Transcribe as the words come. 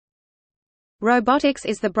Robotics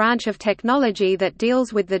is the branch of technology that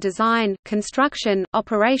deals with the design, construction,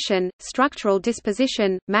 operation, structural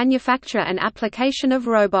disposition, manufacture and application of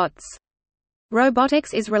robots.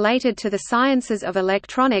 Robotics is related to the sciences of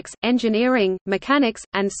electronics, engineering, mechanics,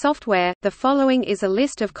 and software. The following is a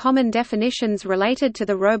list of common definitions related to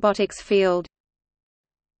the robotics field.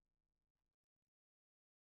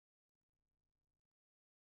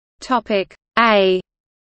 Topic A.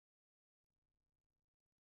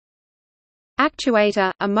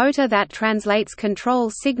 Actuator, a motor that translates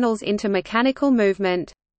control signals into mechanical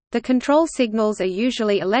movement. The control signals are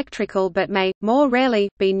usually electrical but may, more rarely,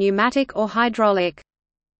 be pneumatic or hydraulic.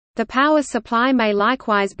 The power supply may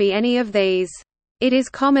likewise be any of these. It is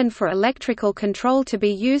common for electrical control to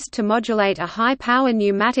be used to modulate a high-power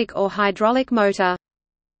pneumatic or hydraulic motor.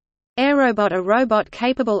 Aerobot, a robot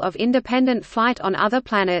capable of independent flight on other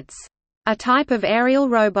planets. A type of aerial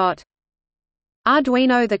robot.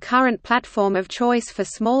 Arduino, the current platform of choice for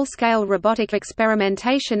small-scale robotic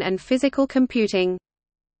experimentation and physical computing.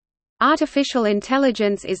 Artificial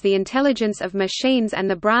intelligence is the intelligence of machines and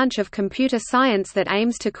the branch of computer science that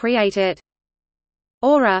aims to create it.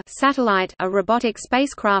 Aura satellite, a robotic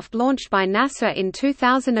spacecraft launched by NASA in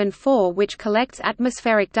 2004 which collects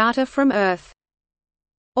atmospheric data from Earth.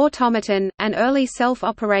 Automaton, an early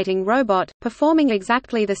self-operating robot, performing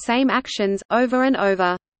exactly the same actions, over and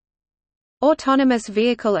over. Autonomous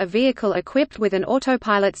vehicle, a vehicle equipped with an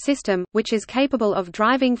autopilot system, which is capable of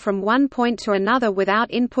driving from one point to another without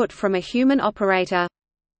input from a human operator.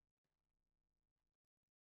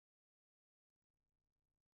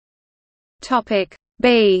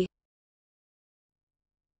 B.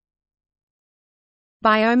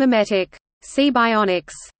 Biomimetic. See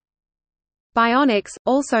bionics. Bionics,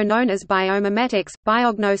 also known as biomimetics,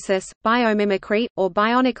 biognosis, biomimicry, or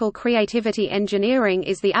bionical creativity engineering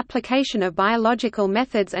is the application of biological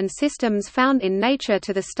methods and systems found in nature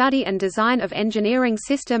to the study and design of engineering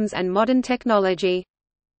systems and modern technology.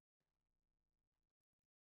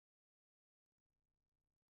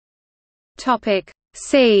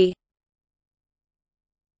 C.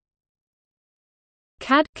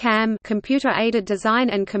 CAD, CAM, computer-aided design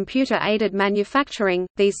and computer-aided manufacturing.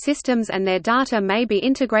 These systems and their data may be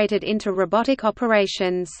integrated into robotic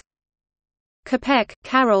operations. Capek,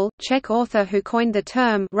 Karol, Czech author who coined the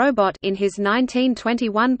term robot in his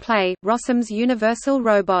 1921 play, Rossum's Universal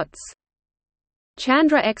Robots.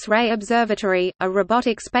 Chandra X-ray Observatory, a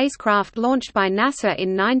robotic spacecraft launched by NASA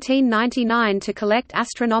in 1999 to collect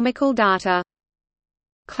astronomical data.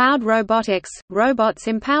 Cloud robotics, robots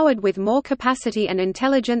empowered with more capacity and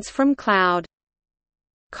intelligence from cloud.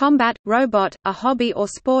 Combat robot, a hobby or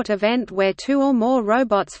sport event where two or more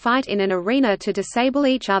robots fight in an arena to disable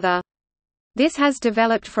each other. This has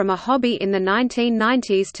developed from a hobby in the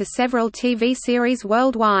 1990s to several TV series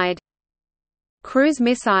worldwide. Cruise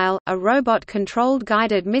missile, a robot-controlled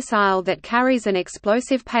guided missile that carries an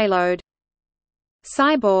explosive payload.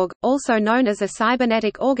 Cyborg, also known as a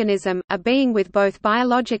cybernetic organism, a being with both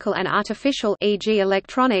biological and artificial, e.g.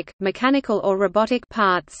 electronic, mechanical or robotic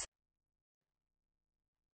parts.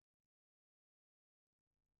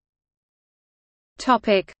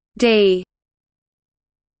 D.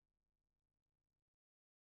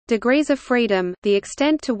 Degrees of freedom, the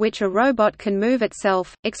extent to which a robot can move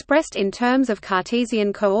itself, expressed in terms of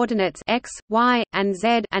Cartesian coordinates x, y, and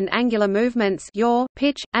z, and angular movements yaw,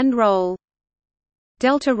 pitch, and roll.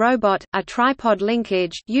 Delta robot, a tripod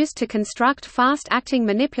linkage, used to construct fast-acting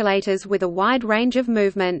manipulators with a wide range of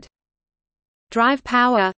movement. Drive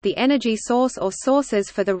power, the energy source or sources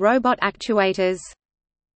for the robot actuators.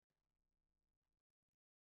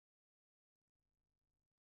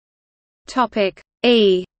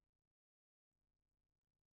 E.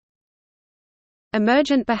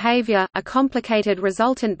 Emergent behavior, a complicated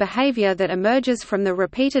resultant behavior that emerges from the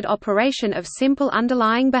repeated operation of simple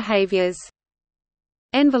underlying behaviors.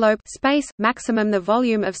 Envelope space, maximum, the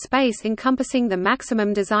volume of space encompassing the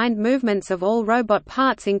maximum designed movements of all robot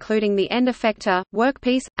parts including the end effector,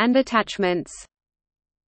 workpiece, and attachments.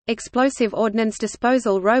 Explosive ordnance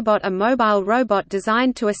disposal robot, a mobile robot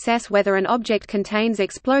designed to assess whether an object contains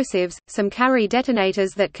explosives. Some carry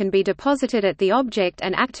detonators that can be deposited at the object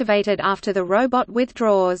and activated after the robot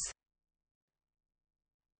withdraws.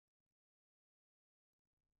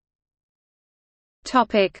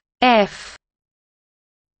 F.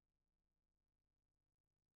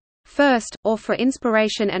 FIRST, or for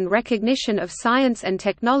Inspiration and Recognition of Science and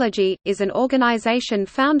Technology, is an organization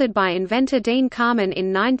founded by inventor Dean Kamen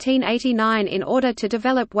in 1989 in order to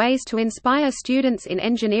develop ways to inspire students in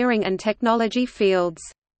engineering and technology fields.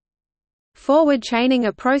 Forward chaining,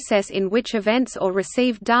 a process in which events or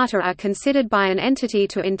received data are considered by an entity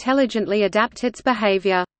to intelligently adapt its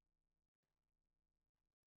behavior.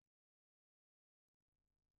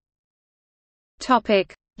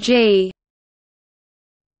 G.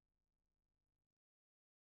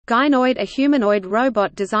 Gynoid, a humanoid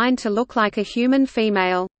robot designed to look like a human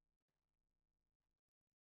female.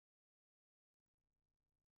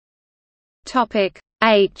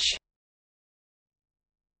 H.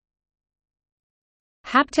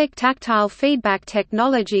 Haptic tactile feedback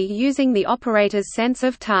technology using the operator's sense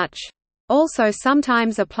of touch. Also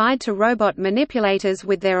sometimes applied to robot manipulators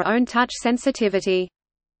with their own touch sensitivity.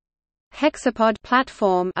 Hexapod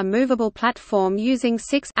platform, a movable platform using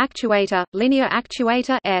 6 actuator, linear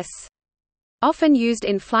actuator S. Often used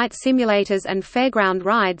in flight simulators and fairground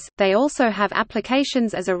rides, they also have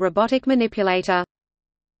applications as a robotic manipulator.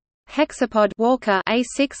 Hexapod walker, a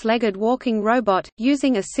 6-legged walking robot,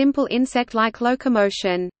 using a simple insect-like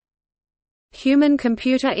locomotion.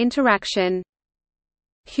 Human-computer interaction.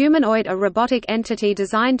 Humanoid, a robotic entity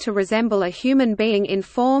designed to resemble a human being in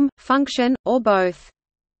form, function, or both.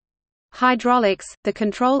 Hydraulics, the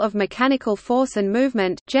control of mechanical force and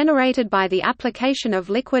movement, generated by the application of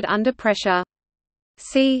liquid under pressure.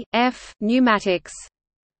 Cf. Pneumatics.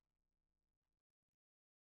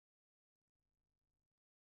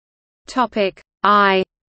 I.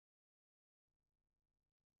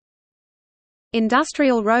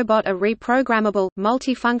 Industrial robot, a reprogrammable,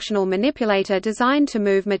 multifunctional manipulator designed to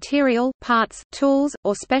move material, parts, tools,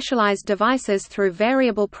 or specialized devices through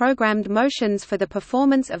variable programmed motions for the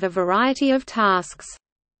performance of a variety of tasks.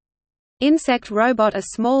 Insect robot, a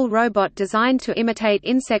small robot designed to imitate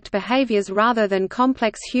insect behaviors rather than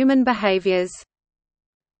complex human behaviors.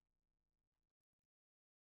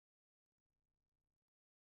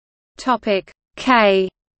 K.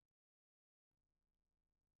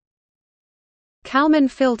 Kalman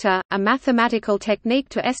filter, a mathematical technique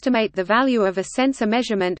to estimate the value of a sensor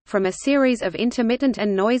measurement, from a series of intermittent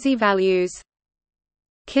and noisy values.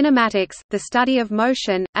 Kinematics, the study of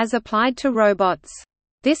motion, as applied to robots.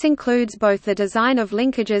 This includes both the design of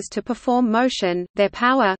linkages to perform motion, their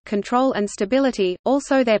power, control and stability,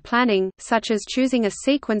 also their planning, such as choosing a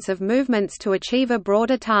sequence of movements to achieve a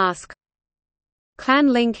broader task.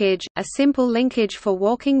 Clan linkage, a simple linkage for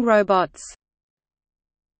walking robots.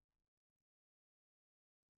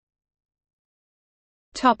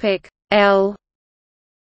 L.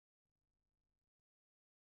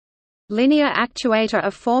 Linear actuator,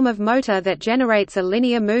 a form of motor that generates a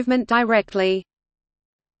linear movement directly.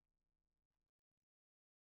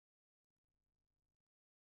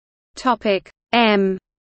 M.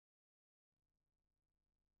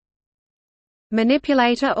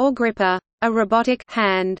 Manipulator or gripper, a robotic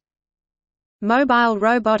hand. Mobile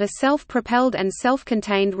robot, a self-propelled and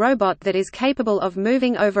self-contained robot that is capable of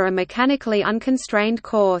moving over a mechanically unconstrained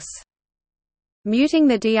course. Muting,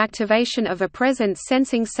 the deactivation of a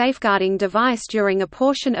presence-sensing safeguarding device during a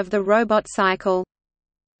portion of the robot cycle.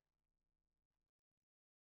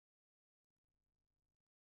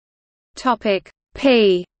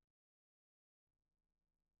 P.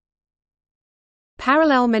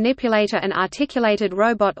 Parallel manipulator, an articulated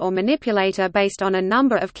robot or manipulator based on a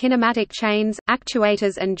number of kinematic chains,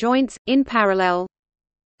 actuators and joints, in parallel.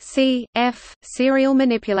 Cf. serial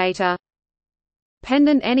manipulator.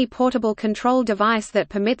 Pendant, any portable control device that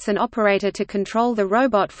permits an operator to control the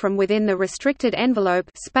robot from within the restricted envelope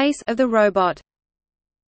space of the robot.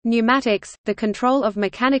 Pneumatics, the control of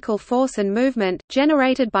mechanical force and movement,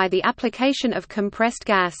 generated by the application of compressed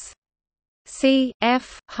gas.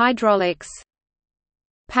 Cf. hydraulics.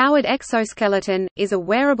 Powered exoskeleton, is a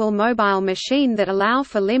wearable mobile machine that allow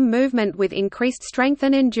for limb movement with increased strength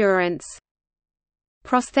and endurance.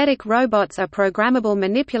 Prosthetic robots are programmable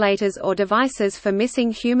manipulators or devices for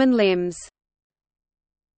missing human limbs.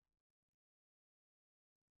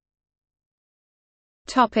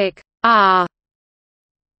 R.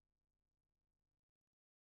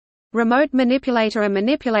 Remote manipulator, a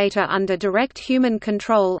manipulator under direct human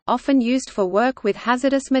control, often used for work with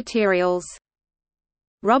hazardous materials.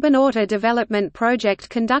 Robinaut, a development project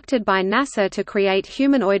conducted by NASA to create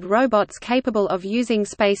humanoid robots capable of using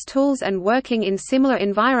space tools and working in similar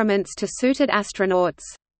environments to suited astronauts.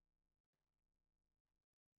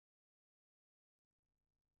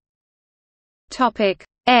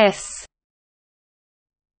 S.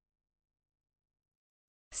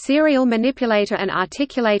 Serial manipulator, an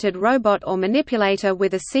articulated robot or manipulator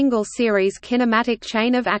with a single series kinematic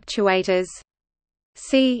chain of actuators.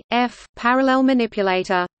 Cf. parallel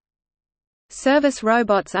manipulator. Service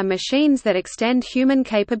robots are machines that extend human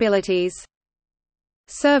capabilities.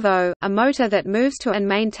 Servo, a motor that moves to and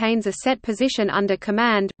maintains a set position under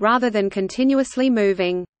command, rather than continuously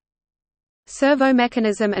moving. Servo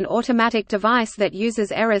mechanism, an automatic device that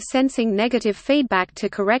uses error sensing negative feedback to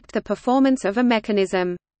correct the performance of a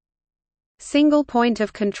mechanism. Single point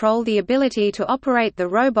of control, the ability to operate the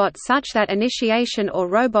robot such that initiation or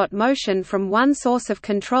robot motion from one source of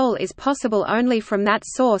control is possible only from that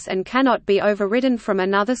source and cannot be overridden from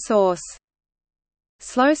another source.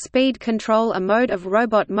 Slow speed control, a mode of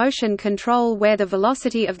robot motion control where the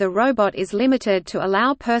velocity of the robot is limited to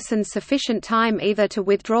allow persons sufficient time either to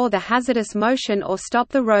withdraw the hazardous motion or stop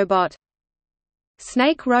the robot.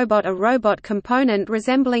 Snake robot, a robot component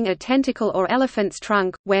resembling a tentacle or elephant's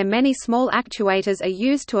trunk, where many small actuators are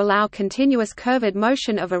used to allow continuous curved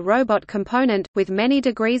motion of a robot component, with many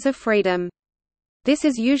degrees of freedom. This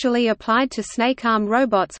is usually applied to snake arm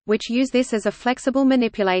robots, which use this as a flexible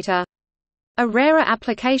manipulator. A rarer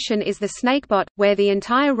application is the snakebot, where the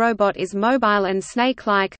entire robot is mobile and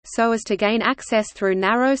snake-like, so as to gain access through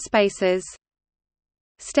narrow spaces.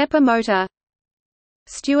 Stepper motor.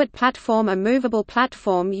 Stewart platform, a movable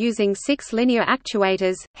platform using 6 linear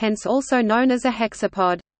actuators, hence also known as a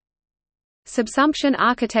hexapod. Subsumption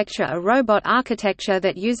architecture, a robot architecture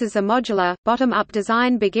that uses a modular, bottom-up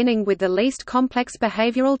design beginning with the least complex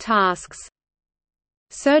behavioral tasks.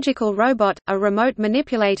 Surgical robot, a remote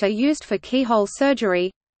manipulator used for keyhole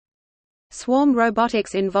surgery. Swarm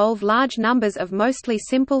robotics involve large numbers of mostly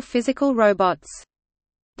simple physical robots.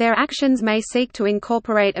 Their actions may seek to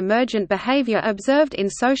incorporate emergent behavior observed in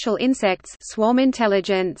social insects, swarm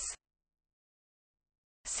intelligence.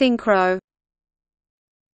 Synchro.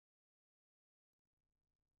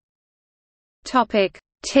 Topic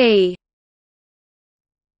T.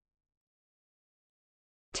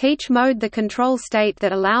 Teach mode, the control state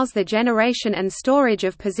that allows the generation and storage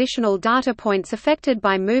of positional data points affected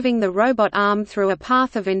by moving the robot arm through a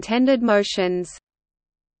path of intended motions.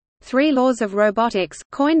 3 laws of robotics,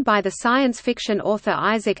 coined by the science fiction author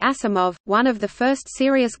Isaac Asimov, one of the first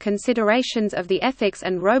serious considerations of the ethics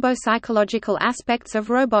and robo-psychological aspects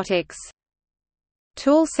of robotics.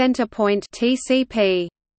 Tool center point (TCP),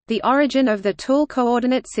 the origin of the tool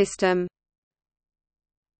coordinate system.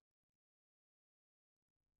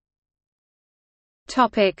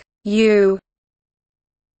 Topic U.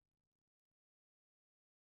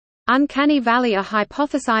 Uncanny valley, a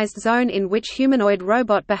hypothesized zone in which humanoid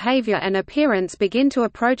robot behavior and appearance begin to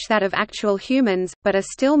approach that of actual humans, but are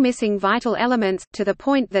still missing vital elements, to the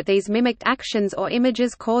point that these mimicked actions or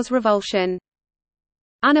images cause revulsion.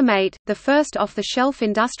 Unimate, the first off-the-shelf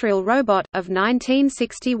industrial robot, of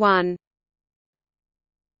 1961.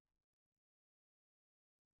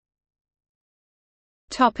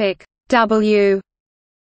 W.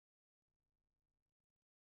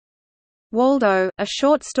 Waldo, a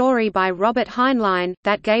short story by Robert Heinlein,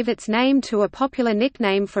 that gave its name to a popular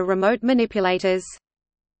nickname for remote manipulators.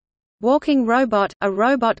 Walking robot, a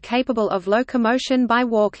robot capable of locomotion by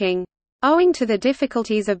walking. Owing to the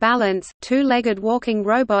difficulties of balance, 2-legged walking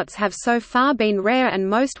robots have so far been rare, and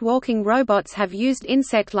most walking robots have used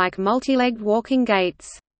insect-like multi-legged walking gaits.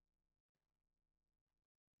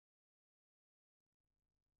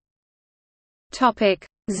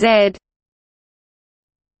 Z.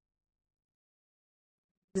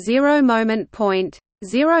 Zero moment point.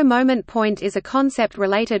 Zero moment point is a concept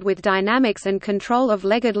related with dynamics and control of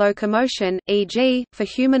legged locomotion, e.g., for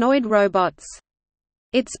humanoid robots.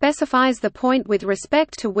 It specifies the point with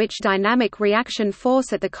respect to which dynamic reaction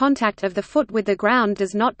force at the contact of the foot with the ground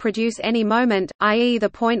does not produce any moment, i.e. the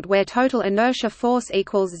point where total inertia force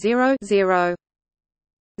equals 0, 0.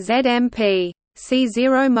 ZMP. See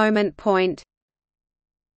zero moment point.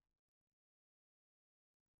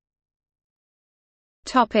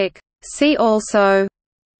 See also: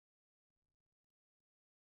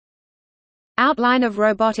 Outline of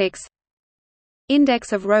robotics,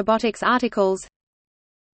 Index of robotics articles,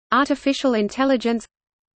 Artificial intelligence,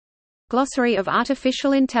 Glossary of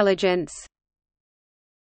artificial intelligence.